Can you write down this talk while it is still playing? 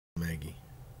Maggie.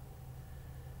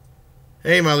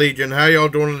 Hey, my Legion. How y'all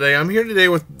doing today? I'm here today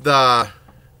with my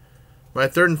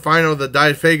third and final of the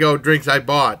Diet Faygo drinks I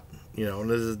bought. You know, and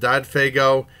this is Diet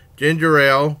Faygo Ginger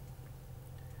Ale.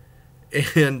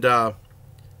 And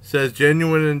says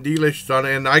genuine and delicious on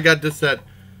it. And I got this at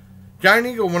Giant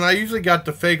Eagle. When I usually got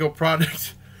the Faygo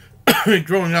products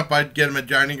growing up, I'd get them at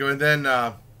Giant Eagle. And then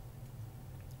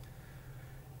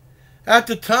at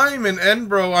the time in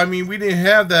Edinburgh, I mean, we didn't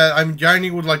have that. I mean, Giant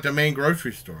Eagle was like the main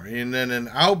grocery store. And then in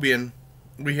Albion,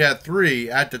 we had 3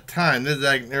 at the time. This is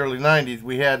like in the early 90s.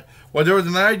 We had, well, there was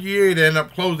an IGA that ended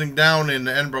up closing down in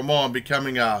the Edinburgh Mall and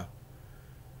becoming a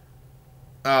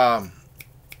Dollar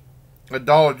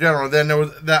General. Then there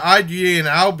was the IGA in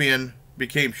Albion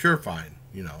became Surefine,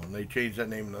 you know, and they changed that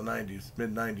name in the 90s,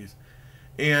 mid-90s.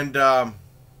 And the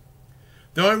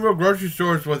only real grocery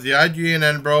stores was the IGA in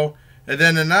Edinburgh. And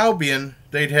then in Albion,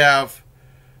 they'd have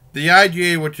the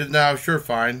IGA, which is now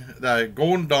Surefine, the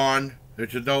Golden Dawn,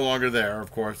 which is no longer there,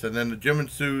 of course, and then the Jim and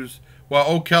Sue's,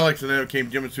 well, O'Kellock's, and then it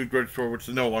became Jim and Sue's grocery store, which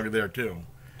is no longer there, too.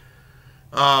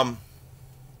 And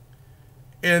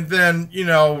then, you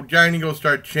know, Giant Eagle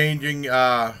started changing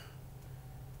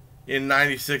in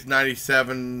 96,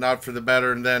 97, not for the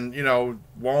better, and then, you know,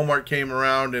 Walmart came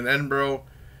around in Edinburgh,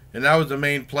 and that was the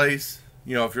main place,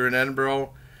 you know, if you're in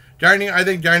Edinburgh. I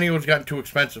think Giant Eagle's gotten too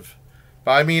expensive.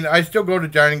 But, I mean, I still go to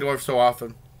Giant Eagle every so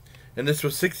often. And this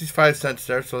was 65 cents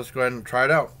there, so let's go ahead and try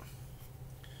it out.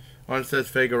 Oh, it says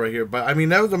Faygo right here. But, I mean,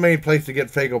 that was the main place to get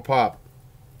Faygo Pop.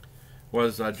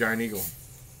 Was Giant Eagle.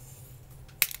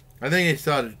 I think they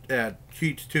sell it at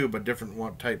Sheets, too, but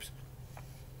different types.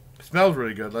 It smells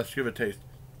really good. Let's give it a taste.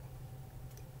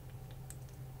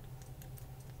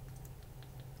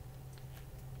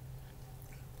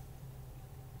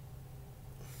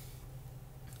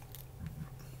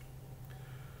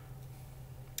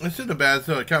 This isn't bad. It's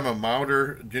kind of a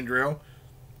milder ginger ale.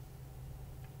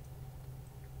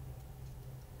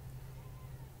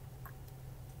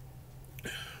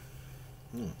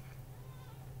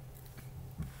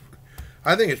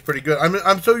 I think it's pretty good.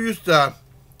 I'm so used to.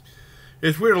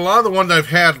 It's weird. A lot of the ones I've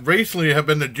had recently have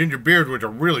been the ginger beers, which are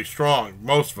really strong.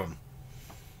 Most of them.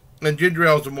 And ginger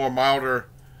ale is a more milder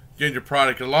ginger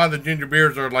product. A lot of the ginger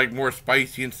beers are like more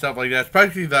spicy and stuff like that.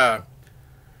 Especially the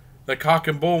Cock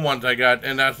and Bull ones I got,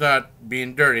 and that's not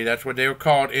being dirty. That's what they were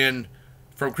called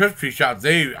from Christmas tree shops.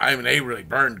 They really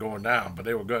burned going down, but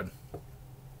they were good.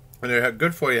 And they're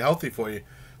good for you, healthy for you.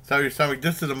 So your stomach.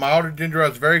 This is a milder ginger ale.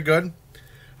 It's very good.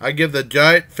 I give the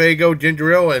Giant Faygo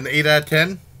Ginger Ale an 8 out of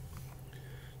 10.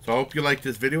 So I hope you like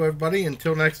this video, everybody.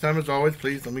 Until next time, as always,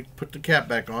 please let me put the cap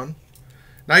back on.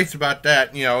 Nice about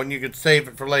that, you know, and you can save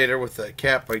it for later with the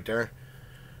cap right there.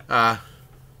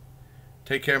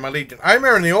 Take care of my Legion. I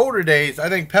remember in the older days, I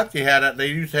think Pepsi had it. They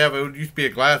used to have, it used to be a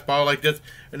glass bottle like this,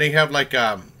 and they have like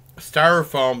a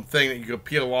styrofoam thing that you could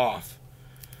peel off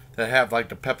that have like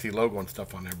the Pepsi logo and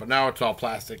stuff on there. But now it's all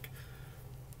plastic.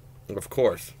 Of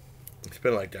course. It's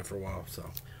been like that for a while. So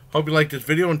hope you like this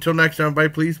video. Until next time, everybody,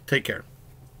 please take care.